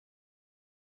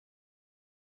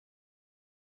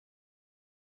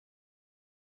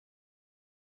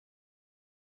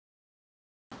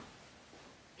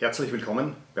Herzlich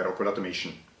willkommen bei Rockwell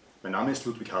Automation. Mein Name ist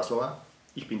Ludwig Haslauer.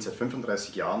 Ich bin seit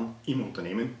 35 Jahren im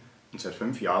Unternehmen und seit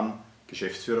 5 Jahren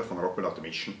Geschäftsführer von Rockwell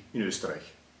Automation in Österreich.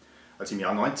 Als im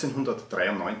Jahr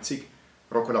 1993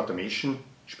 Rockwell Automation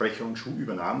Sprecher und Schuh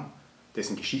übernahm,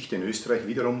 dessen Geschichte in Österreich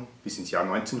wiederum bis ins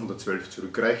Jahr 1912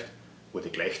 zurückreicht, wurde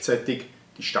gleichzeitig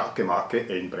die starke Marke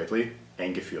Allen Bradley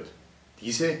eingeführt.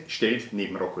 Diese stellt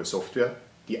neben Rockwell Software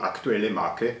die aktuelle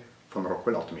Marke von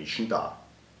Rockwell Automation dar.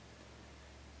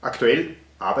 Aktuell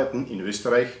arbeiten in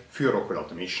Österreich für Rockwell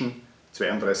Automation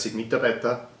 32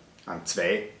 Mitarbeiter an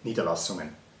 2 Niederlassungen.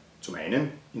 Zum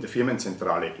einen in der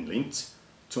Firmenzentrale in Linz,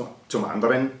 zum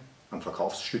anderen am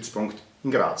Verkaufsstützpunkt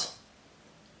in Graz.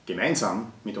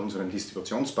 Gemeinsam mit unserem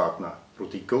Distributionspartner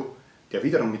Rodico, der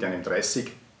wiederum mit einem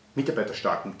 30 Mitarbeiter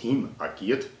starken Team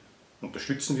agiert,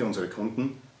 unterstützen wir unsere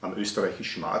Kunden am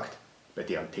österreichischen Markt bei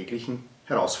deren täglichen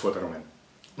Herausforderungen.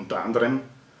 Unter anderem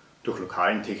durch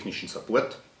lokalen technischen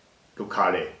Support,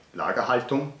 lokale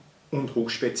Lagerhaltung und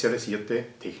hochspezialisierte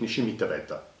technische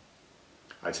Mitarbeiter.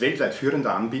 Als weltweit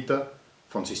führender Anbieter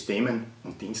von Systemen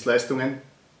und Dienstleistungen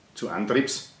zu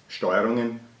Antriebs-,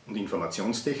 Steuerungen und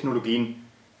Informationstechnologien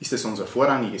ist es unser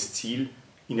vorrangiges Ziel,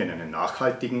 Ihnen einen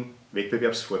nachhaltigen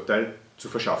Wettbewerbsvorteil zu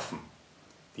verschaffen.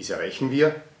 Dies erreichen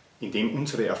wir, indem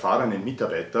unsere erfahrenen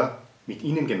Mitarbeiter mit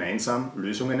Ihnen gemeinsam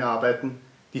Lösungen erarbeiten,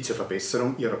 die zur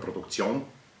Verbesserung Ihrer Produktion,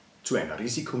 zu einer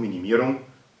Risikominimierung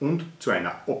und zu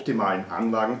einer optimalen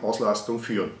Anlagenauslastung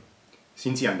führen.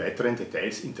 Sind Sie an weiteren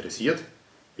Details interessiert?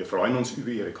 Wir freuen uns über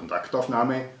Ihre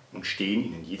Kontaktaufnahme und stehen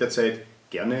Ihnen jederzeit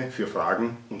gerne für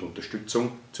Fragen und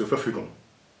Unterstützung zur Verfügung.